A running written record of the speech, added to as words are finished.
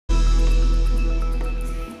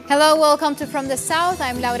Hello, welcome to From the South.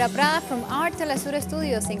 I'm Laura Prada from our Telesur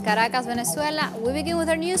studios in Caracas, Venezuela. We begin with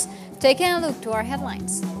our news, taking a look to our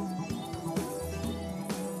headlines.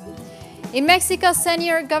 In Mexico,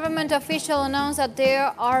 senior government official announced that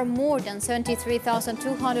there are more than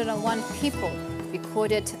 73,201 people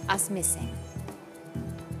recorded as missing.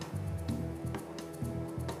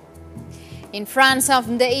 In France,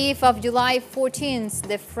 on the eve of July 14th,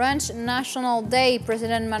 the French National Day,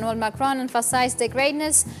 President Emmanuel Macron emphasized the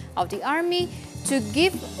greatness of the army to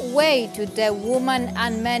give way to the women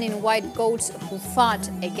and men in white coats who fought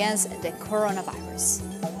against the coronavirus.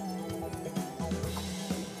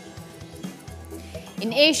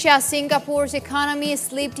 In Asia, Singapore's economy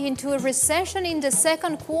slipped into a recession in the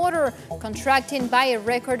second quarter, contracting by a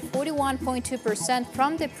record 41.2%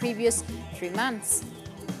 from the previous 3 months.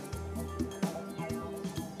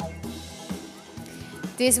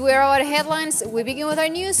 These were our headlines. We begin with our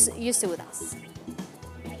news. You stay with us.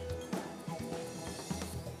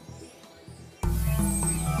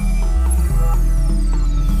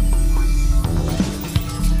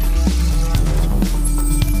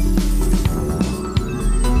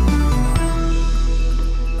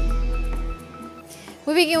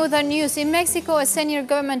 We begin with our news. In Mexico, a senior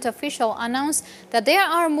government official announced that there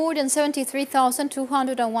are more than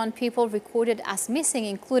 73,201 people recorded as missing,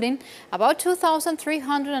 including about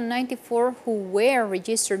 2,394 who were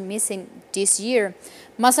registered missing this year.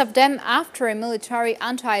 Most of them after a military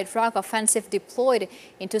anti-drug offensive deployed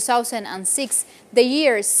in 2006, the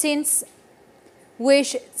year since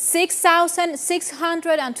which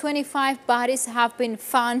 6,625 bodies have been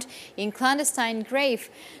found in clandestine graves.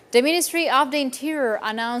 The Ministry of the Interior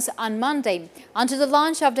announced on Monday, until the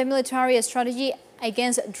launch of the military strategy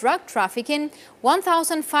against drug trafficking,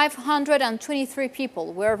 1,523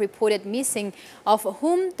 people were reported missing, of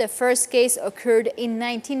whom the first case occurred in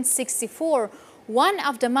 1964. One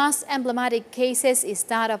of the most emblematic cases is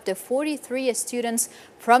that of the 43 students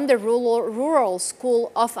from the rural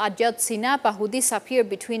school of Ayotzinapa who disappeared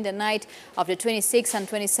between the night of the 26th and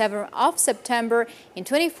 27th of September in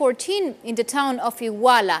 2014 in the town of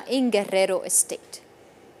Iguala in Guerrero State.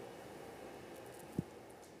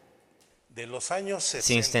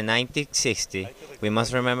 Since the 1960s, we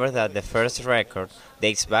must remember that the first record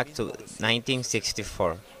dates back to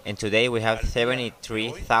 1964, and today we have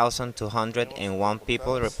 73,201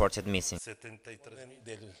 people reported missing.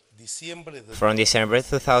 From December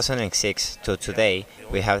 2006 to today,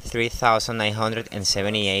 we have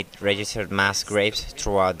 3,978 registered mass graves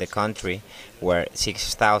throughout the country, where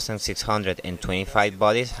 6,625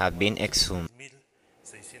 bodies have been exhumed.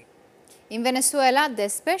 In Venezuela, the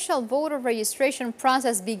special voter registration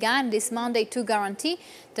process began this Monday to guarantee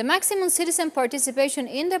the maximum citizen participation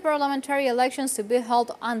in the parliamentary elections to be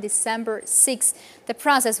held on December 6. The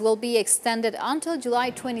process will be extended until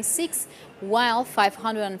July 26, while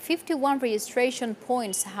 551 registration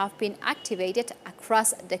points have been activated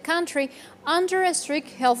across the country under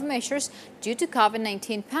strict health measures due to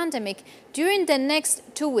COVID-19 pandemic. During the next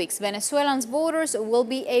 2 weeks, Venezuelan voters will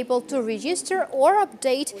be able to register or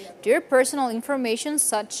update their personal information,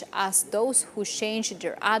 such as those who change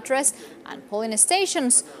their address and polling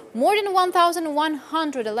stations. More than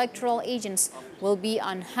 1,100 electoral agents will be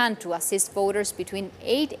on hand to assist voters between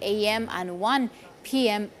 8 a.m. and 1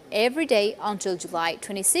 p.m. every day until July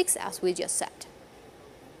 26, as we just said.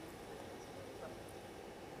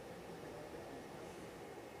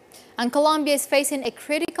 And Colombia is facing a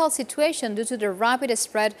critical situation due to the rapid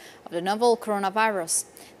spread of the novel coronavirus.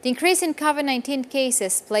 The increase in COVID-19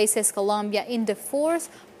 cases places Colombia in the fourth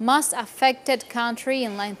most affected country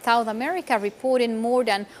in South America, reporting more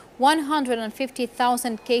than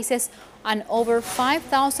 150,000 cases and over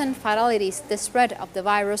 5,000 fatalities. The spread of the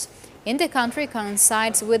virus in the country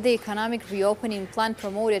coincides with the economic reopening plan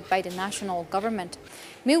promoted by the national government.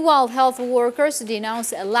 Meanwhile, health workers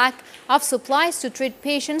denounce a lack of supplies to treat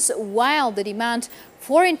patients, while the demand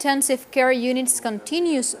for intensive care units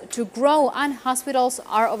continues to grow and hospitals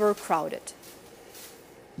are overcrowded.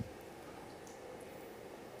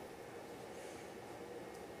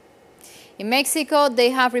 In Mexico, they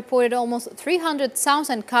have reported almost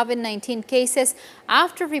 300,000 COVID-19 cases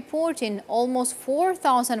after reporting almost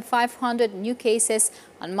 4,500 new cases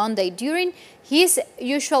on Monday. During his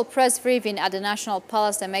usual press briefing at the National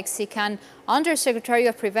Palace, the Mexican Undersecretary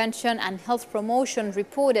of Prevention and Health Promotion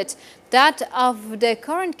reported that of the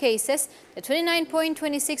current cases,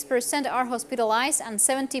 29.26% are hospitalized and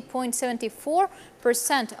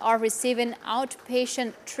 70.74% are receiving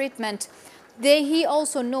outpatient treatment. He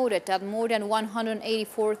also noted that more than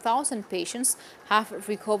 184,000 patients have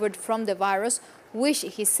recovered from the virus, which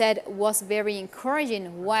he said was very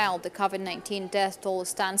encouraging, while the COVID-19 death toll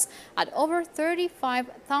stands at over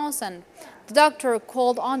 35,000. The doctor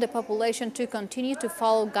called on the population to continue to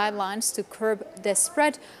follow guidelines to curb the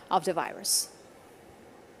spread of the virus.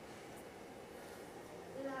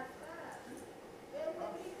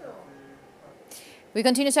 We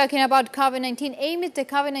continue talking about COVID-19. Amid the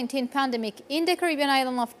COVID-19 pandemic in the Caribbean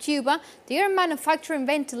island of Cuba, they are manufacturing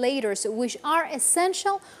ventilators which are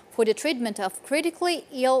essential for the treatment of critically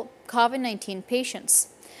ill COVID-19 patients.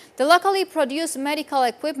 The locally produced medical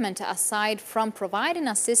equipment, aside from providing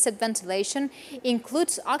assisted ventilation,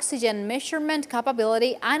 includes oxygen measurement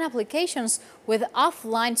capability and applications with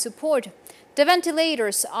offline support. The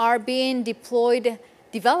ventilators are being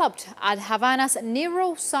developed at Havana's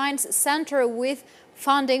Neuroscience Center with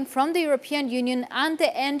funding from the European Union and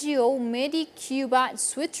the NGO MediCuba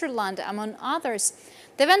Switzerland, among others.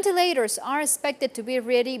 The ventilators are expected to be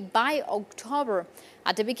ready by October.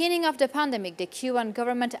 At the beginning of the pandemic, the Cuban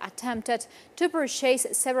government attempted to purchase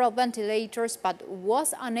several ventilators but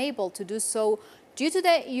was unable to do so due to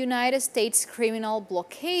the United States criminal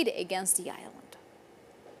blockade against the island.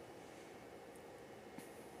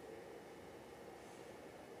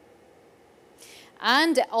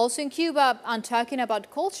 And also in Cuba, I'm talking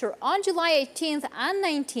about culture. On July 18th and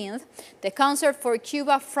 19th, the Concert for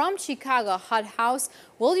Cuba from Chicago Hot House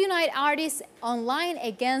will unite artists online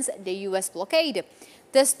against the U.S. blockade.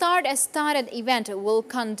 The star-studded event will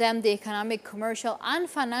condemn the economic, commercial, and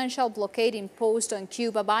financial blockade imposed on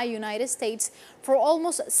Cuba by the United States for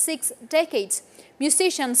almost 6 decades.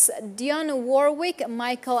 Musicians Dionne Warwick,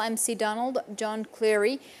 Michael MC Donald, John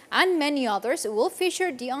Cleary, and many others will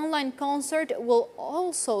feature. The online concert will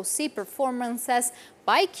also see performances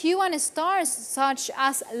by Cuban stars such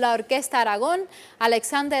as La Orquesta Aragón,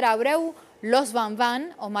 Alexander Abreu, Los Van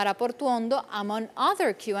Van, Omar Aportuondo, among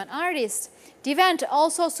other Cuban artists. The event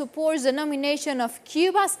also supports the nomination of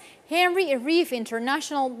Cuba's Henry Reeve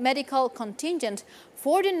International Medical Contingent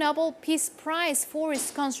for the Nobel Peace Prize for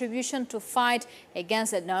its contribution to fight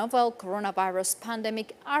against the novel coronavirus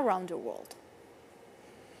pandemic around the world.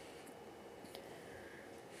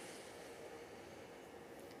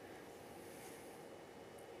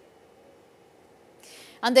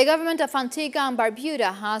 And the government of Antigua and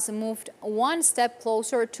Barbuda has moved one step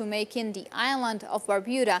closer to making the island of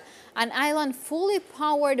Barbuda an island fully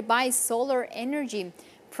powered by solar energy.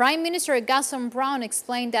 Prime Minister Gaston Brown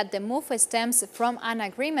explained that the move stems from an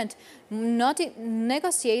agreement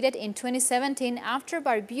negotiated in 2017 after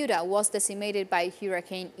Barbuda was decimated by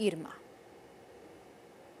Hurricane Irma.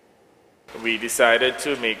 We decided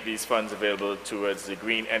to make these funds available towards the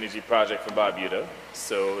green energy project for Barbuda.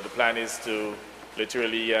 So the plan is to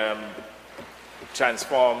literally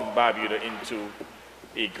transform Barbuda into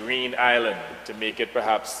a green island, to make it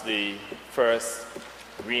perhaps the first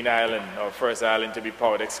green island or first island to be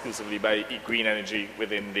powered exclusively by green energy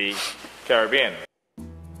within the Caribbean.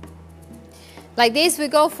 Like this, we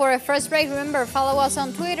go for a first break. Remember, follow us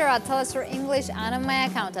on Twitter at Telesur English and on my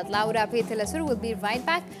account at Laura P. Telesur. We'll be right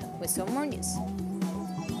back with some more news.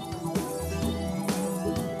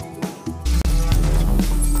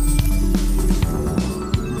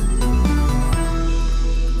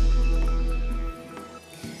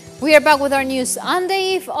 We are back with our news. On the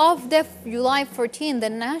eve of the July 14,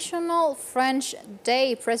 the National French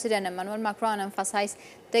Day, President Emmanuel Macron emphasized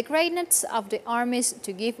the greatness of the armies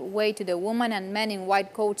to give way to the women and men in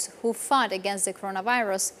white coats who fought against the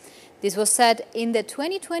coronavirus. This was said in the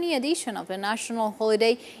 2020 edition of the national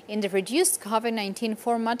holiday in the reduced COVID-19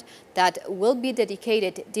 format that will be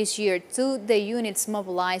dedicated this year to the units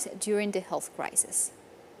mobilized during the health crisis.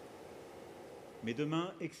 Mais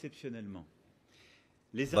demain, exceptionnellement.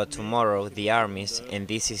 But tomorrow, the armies, and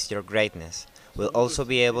this is your greatness, will also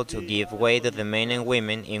be able to give way to the men and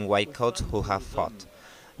women in white coats who have fought,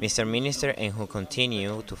 Mr. Minister, and who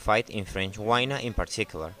continue to fight in French Guiana in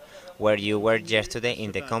particular, where you were yesterday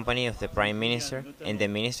in the company of the Prime Minister and the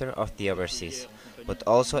Minister of the Overseas, but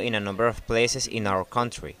also in a number of places in our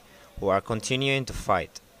country, who are continuing to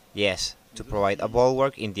fight, yes, to provide a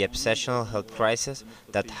bulwark in the exceptional health crisis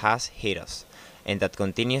that has hit us, and that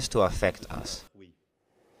continues to affect us.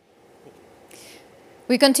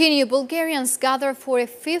 We continue. Bulgarians gather for a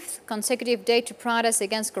 5th consecutive day to protest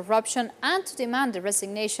against corruption and to demand the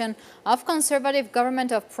resignation of conservative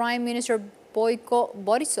government of Prime Minister Boyko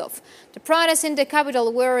Borisov. The protests in the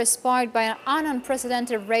capital were sparked by an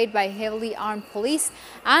unprecedented raid by heavily armed police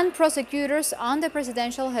and prosecutors on the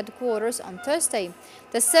presidential headquarters on Thursday.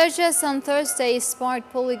 The surges on Thursday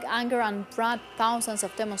sparked public anger and brought thousands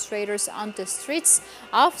of demonstrators on the streets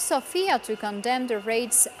of Sofia to condemn the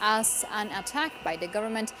raids as an attack by the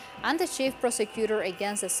government and the chief prosecutor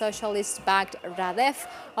against the socialist-backed Radev.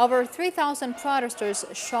 Over 3,000 protesters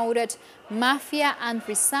shouted "Mafia" and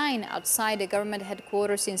 "Resign" outside the government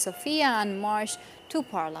headquarters in Sofia and marched to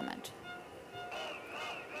parliament.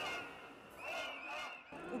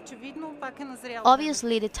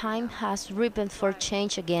 Obviously, the time has ripened for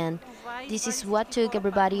change again. This is what took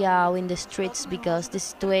everybody out in the streets because the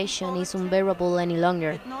situation is unbearable any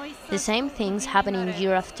longer. The same things happening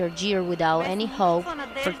year after year without any hope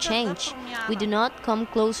for change. We do not come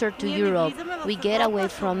closer to Europe. We get away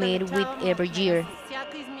from it with every year.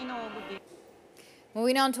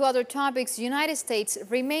 Moving on to other topics, the United States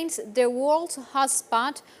remains the world's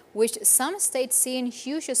hotspot, with some states seeing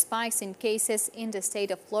huge spikes in cases in the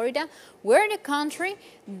state of Florida, where in the country,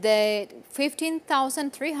 the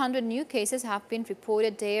 15,300 new cases have been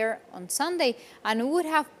reported there on Sunday and would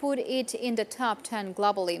have put it in the top 10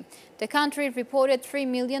 globally. The country reported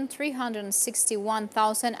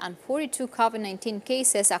 3,361,042 COVID-19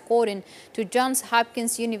 cases, according to Johns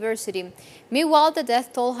Hopkins University. Meanwhile, the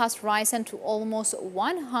death toll has risen to almost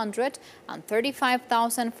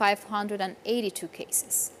 135,582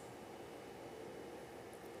 cases.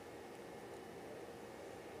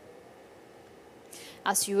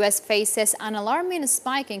 As U.S. faces an alarming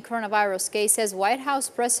spike in coronavirus cases, White House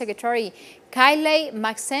Press Secretary Kayleigh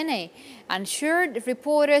McEnany assured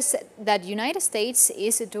reporters that the United States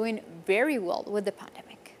is doing very well with the pandemic.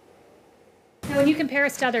 When you compare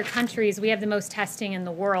us to other countries, we have the most testing in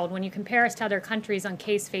the world. When you compare us to other countries on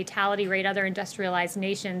case fatality rate, other industrialized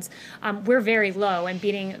nations, we're very low and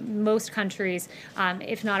beating most countries,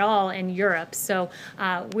 if not all, in Europe. So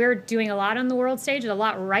we're doing a lot on the world stage, a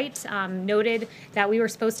lot right. Noted that we were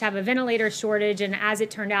supposed to have a ventilator shortage, and as it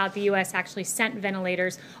turned out, the U.S. actually sent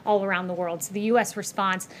ventilators all around the world. So the U.S.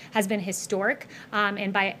 response has been historic,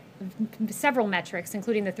 and by several metrics,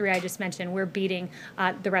 including the three I just mentioned, we're beating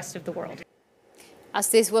the rest of the world. As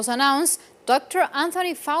this was announced, Dr.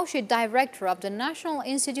 Anthony Fauci, director of the National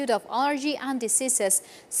Institute of Allergy and Diseases,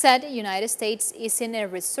 said the United States is in a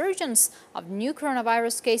resurgence of new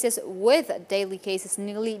coronavirus cases, with daily cases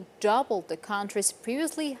nearly double the country's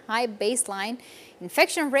previously high baseline.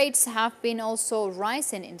 Infection rates have been also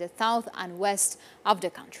rising in the south and west of the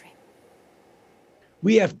country.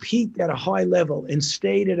 We have peaked at a high level and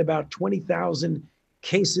stayed at about 20,000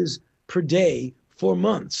 cases per day for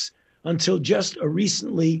months, until just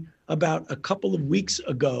recently, about a couple of weeks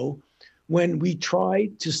ago, when we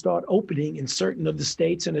tried to start opening in certain of the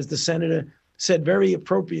states. And as the senator said very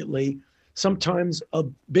appropriately, sometimes a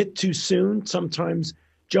bit too soon, sometimes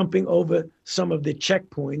jumping over some of the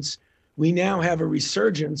checkpoints. We now have a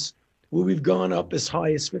resurgence where we've gone up as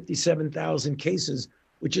high as 57,000 cases,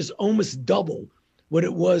 which is almost double what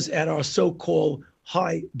it was at our so-called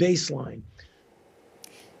high baseline.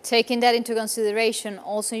 Taking that into consideration,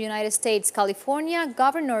 also in the United States, California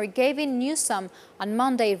Governor Gavin Newsom on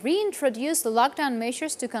Monday reintroduced the lockdown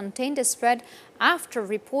measures to contain the spread after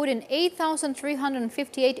reporting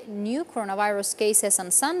 8,358 new coronavirus cases on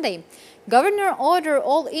Sunday. Governor ordered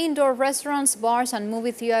all indoor restaurants, bars, and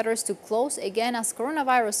movie theaters to close again as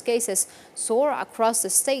coronavirus cases soar across the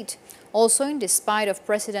state. Also, in despite of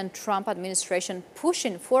President Trump administration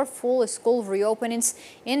pushing for full school reopenings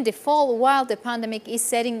in the fall, while the pandemic is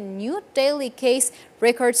setting new daily case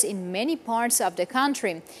records in many parts of the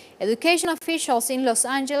country. Education officials in Los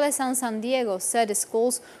Angeles and San Diego said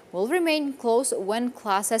schools will remain closed when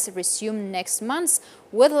classes resume next month,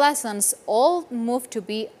 with lessons all moved to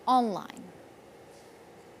be online.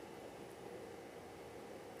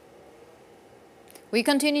 We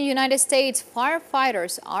continue. United States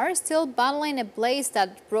firefighters are still battling a blaze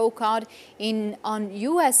that broke out on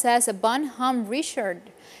USS Bonhomme Richard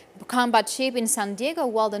combat ship in San Diego,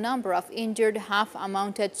 while the number of injured have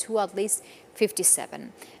amounted to at least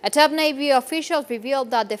 57. A top Navy official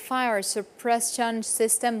revealed that the fire suppression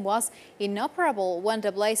system was inoperable when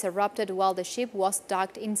the blaze erupted while the ship was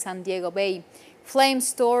docked in San Diego Bay.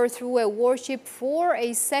 Flames tore through a warship for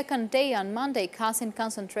a second day on Monday, causing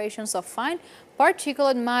concentrations of fine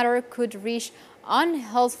particulate matter could reach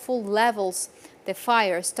unhealthful levels. The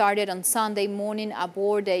fire started on Sunday morning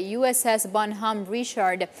aboard the USS Bonhomme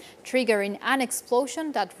Richard, triggering an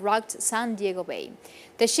explosion that rocked San Diego Bay.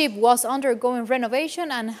 The ship was undergoing renovation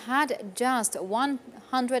and had just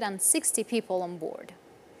 160 people on board.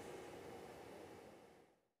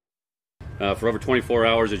 For over 24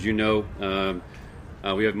 hours, as you know,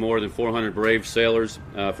 we have more than 400 brave sailors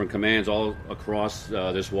from commands all across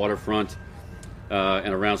this waterfront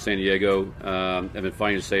and around San Diego have been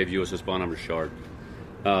fighting to save USS Bonhomme Richard,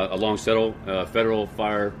 alongside federal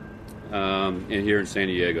fire in here in San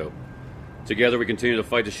Diego. Together, we continue to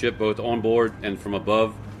fight the ship both on board and from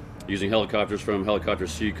above, using helicopters from Helicopter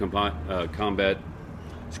Sea Combat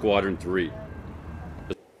Squadron 3.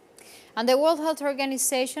 And the World Health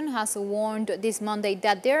Organization has warned this Monday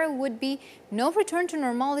that there would be no return to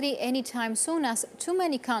normality anytime soon, as too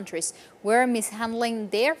many countries were mishandling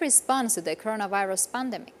their response to the coronavirus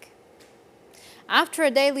pandemic. After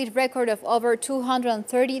a daily record of over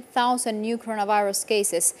 230,000 new coronavirus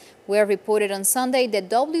cases were reported on Sunday, the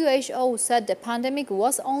WHO said the pandemic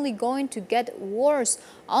was only going to get worse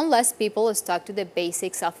unless people stuck to the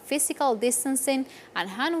basics of physical distancing and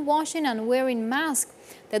hand washing and wearing masks.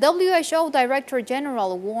 The WHO Director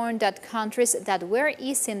General warned that countries that were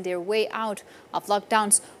easing their way out of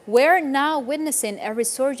lockdowns were now witnessing a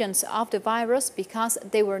resurgence of the virus because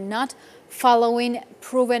they were not following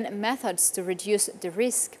proven methods to reduce the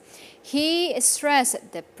risk. He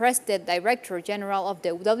stressed, the Director General of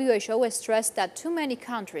the WHO stressed that too many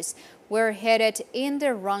countries were headed in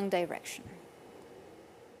the wrong direction.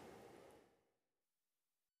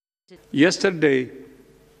 Yesterday,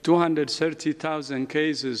 230,000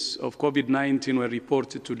 cases of COVID-19 were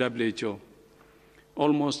reported to WHO.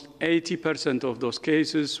 Almost 80% of those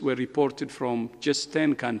cases were reported from just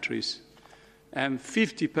 10 countries, and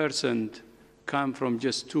 50% come from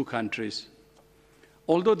just 2 countries.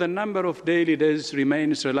 Although the number of daily deaths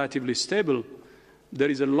remains relatively stable, there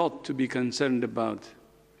is a lot to be concerned about.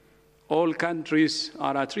 All countries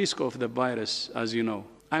are at risk of the virus, as you know.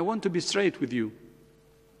 I want to be straight with you.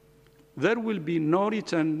 There will be no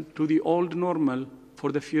return to the old normal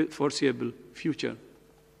for the foreseeable future.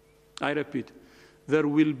 I repeat, there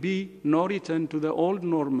will be no return to the old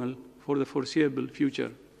normal for the foreseeable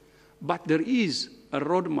future. But there is a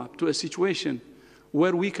roadmap to a situation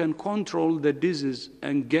where we can control the disease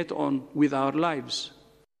and get on with our lives.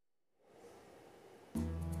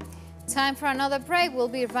 Time for another break. We'll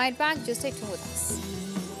be right back. Just stay tuned with us.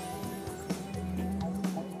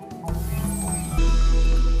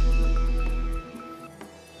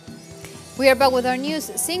 We are back with our news.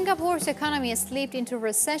 Singapore's economy slipped into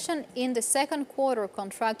recession in the second quarter,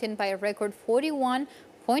 contracting by a record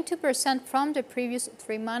 41.2% from the previous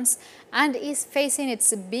 3 months, and is facing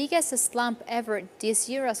its biggest slump ever this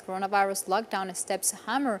year as coronavirus lockdown steps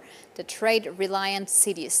hammer the trade-reliant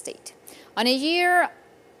city-state. On a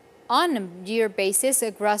year-on-year basis,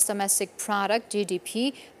 gross domestic product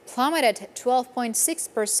 (GDP) plummeted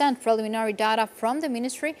 12.6%. Preliminary data from the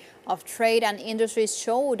Ministry of Trade and Industry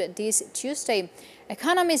showed this Tuesday.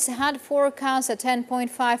 Economists had forecast a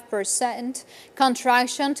 10.5%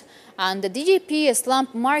 contraction, and the GDP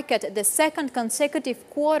slump marked the second consecutive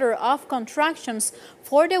quarter of contractions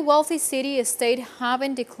for the wealthy city-state,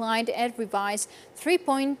 having declined and revised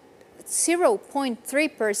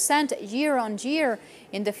 0.3% year-on-year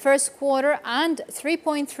in the first quarter and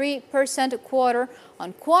 3.3%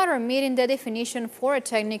 quarter-on-quarter, meeting the definition for a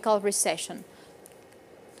technical recession.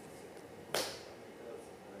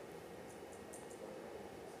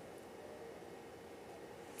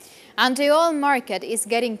 And the oil market is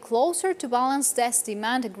getting closer to balance as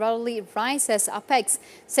demand gradually rises, OPEC's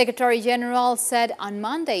Secretary General said on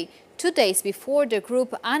Monday, 2 days before the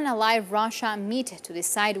group and allied Russia meet to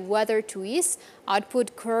decide whether to ease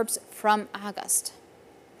output curbs from August.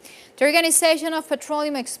 The Organization of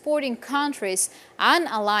Petroleum Exporting Countries and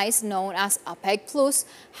allies, known as OPEC+,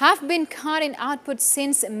 have been cutting output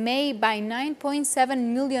since May by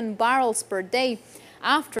 9.7 million barrels per day,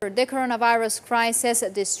 after the coronavirus crisis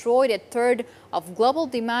destroyed a third of global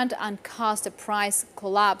demand and caused a price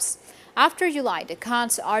collapse. After July, the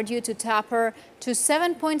cuts are due to taper to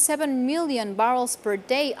 7.7 million barrels per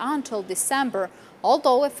day until December,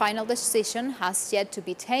 although a final decision has yet to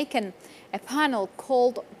be taken. A panel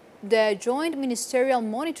called the Joint Ministerial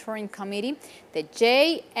Monitoring Committee, the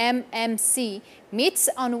JMMC, meets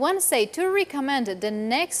on Wednesday to recommend the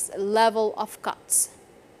next level of cuts.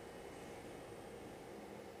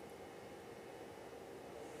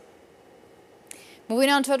 Moving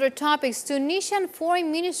on to other topics, Tunisian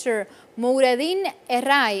Foreign Minister Mouredine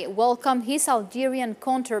Errai welcomed his Algerian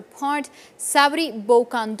counterpart Sabri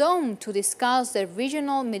Boukandoum to discuss the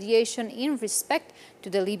regional mediation in respect to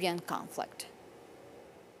the Libyan conflict.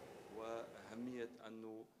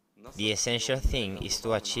 The essential thing is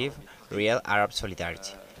to achieve real Arab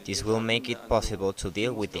solidarity. This will make it possible to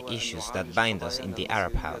deal with the issues that bind us in the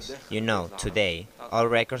Arab House. You know, today, all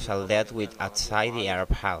records are dealt with outside the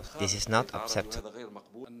Arab House. This is not acceptable.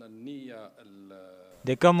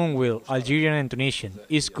 The common will, Algerian and Tunisian,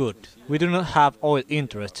 is good. We do not have oil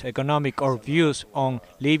interests, economic or views on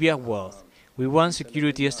Libya's wealth. We want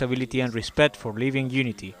security, stability and respect for living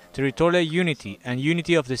unity, territorial unity and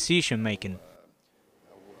unity of decision-making.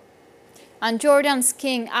 And Jordan's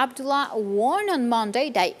King Abdullah warned on Monday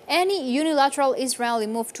that any unilateral Israeli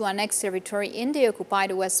move to annex territory in the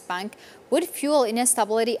occupied West Bank would fuel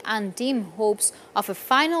instability and dim hopes of a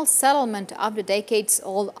final settlement of the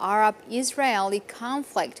decades-old Arab-Israeli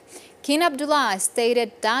conflict. King Abdullah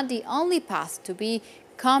stated that the only path to be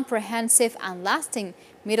comprehensive and lasting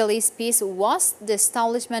Middle East peace was the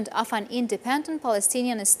establishment of an independent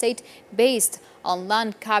Palestinian state based on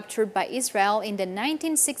land captured by Israel in the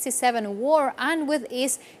 1967 war and with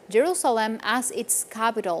East Jerusalem as its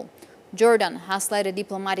capital. Jordan has led a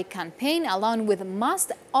diplomatic campaign along with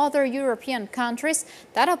most other European countries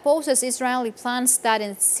that opposes Israeli plans that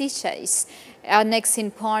envisage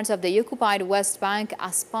annexing parts of the occupied West Bank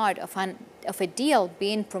as part of a deal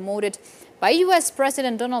being promoted by U.S.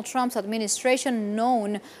 President Donald Trump's administration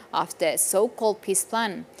known as the so-called peace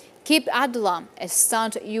plan. King Abdullah, a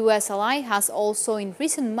staunch U.S. ally, has also in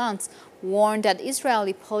recent months warned that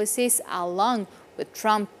Israeli policies along with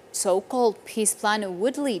Trump's so-called peace plan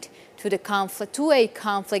would lead to a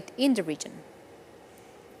conflict in the region.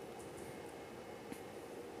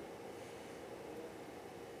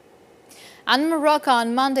 And Morocco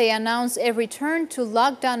on Monday announced a return to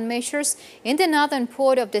lockdown measures in the northern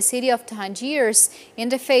port of the city of Tangiers in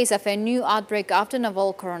the face of a new outbreak of the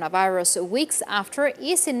novel coronavirus weeks after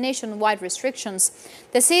easing nationwide restrictions.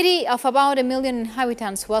 The city of about 1 million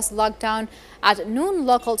inhabitants was locked down at noon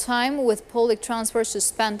local time with public transport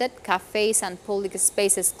suspended, cafes and public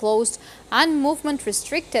spaces closed and movement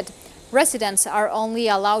restricted. Residents are only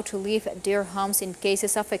allowed to leave their homes in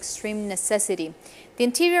cases of extreme necessity. The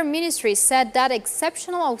Interior Ministry said that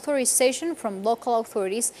exceptional authorization from local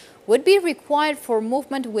authorities would be required for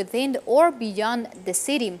movement within or beyond the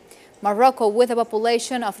city. Morocco, with a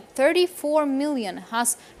population of 34 million,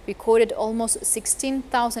 has recorded almost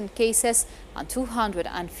 16,000 cases and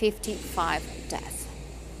 255 deaths.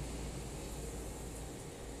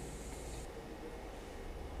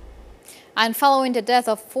 And following the death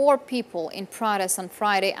of 4 people in protest on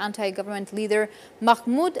Friday, anti-government leader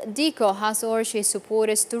Mahmoud Dicko has urged his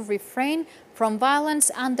supporters to refrain from violence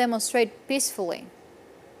and demonstrate peacefully.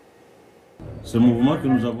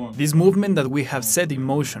 This movement that we have set in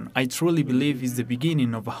motion, I truly believe, is the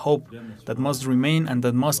beginning of a hope that must remain and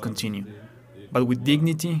that must continue, but with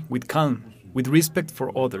dignity, with calm, with respect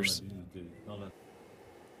for others.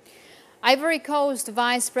 Ivory Coast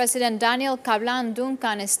Vice President Daniel Kablan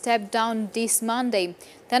Duncan stepped down this Monday.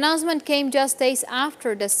 The announcement came just days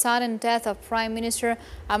after the sudden death of Prime Minister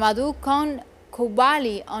Amadou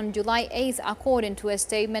Coulibaly on July 8th, according to a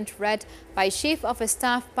statement read by Chief of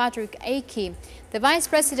Staff Patrick Aiki. The Vice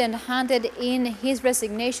President handed in his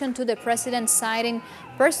resignation to the President, citing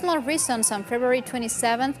personal reasons on February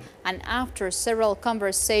 27th, and after several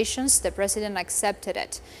conversations, the President accepted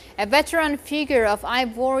it. A veteran figure of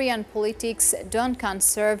Ivorian politics, Duncan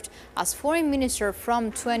served as Foreign Minister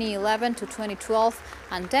from 2011 to 2012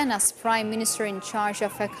 and then as Prime Minister in charge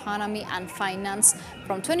of Economy and Finance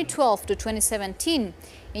from 2012 to 2017.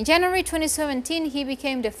 In January 2017, he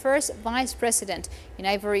became the first Vice President in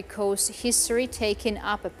Ivory Coast history, taking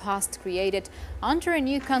up a post created under a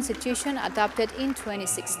new constitution adopted in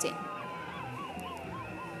 2016.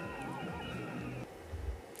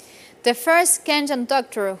 The first Kenyan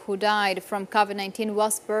doctor who died from COVID-19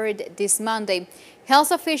 was buried this Monday.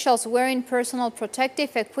 Health officials wearing personal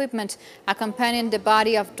protective equipment accompanying the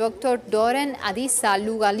body of Dr. Doren Adisa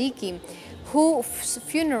Lugaliki, whose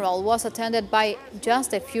funeral was attended by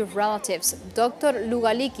just a few relatives. Dr.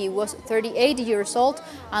 Lugaliki was 38 years old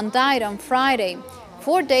and died on Friday,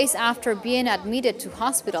 4 days after being admitted to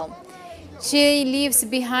hospital. She leaves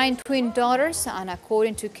behind twin daughters, and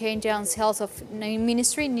according to Kenya's Health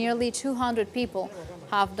Ministry, nearly 200 people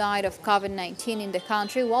have died of COVID-19 in the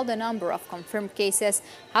country, while the number of confirmed cases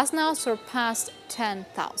has now surpassed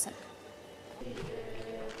 10,000.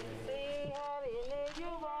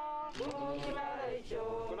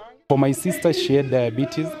 For my sister, she had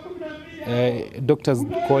diabetes. Doctors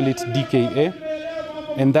call it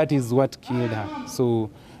DKA, and that is what killed her. So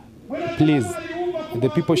please, the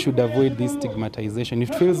people should avoid this stigmatization.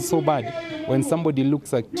 It feels so bad when somebody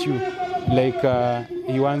looks at you like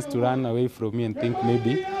he wants to run away from you and think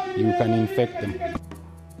maybe you can infect them.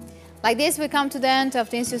 Like this, we come to the end of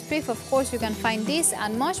this news brief. Of course, you can find this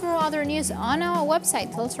and much more other news on our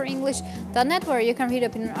website, tulsaenglish.net, where you can read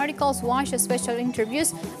opinion articles, watch special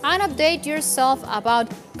interviews, and update yourself about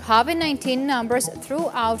COVID-19 numbers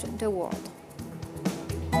throughout the world.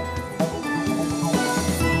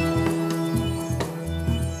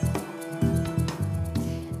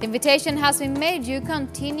 The invitation has been made. You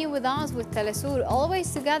continue with us with Telesur,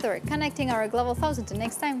 always together, connecting our global thoughts. Until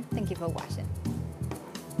next time, thank you for watching.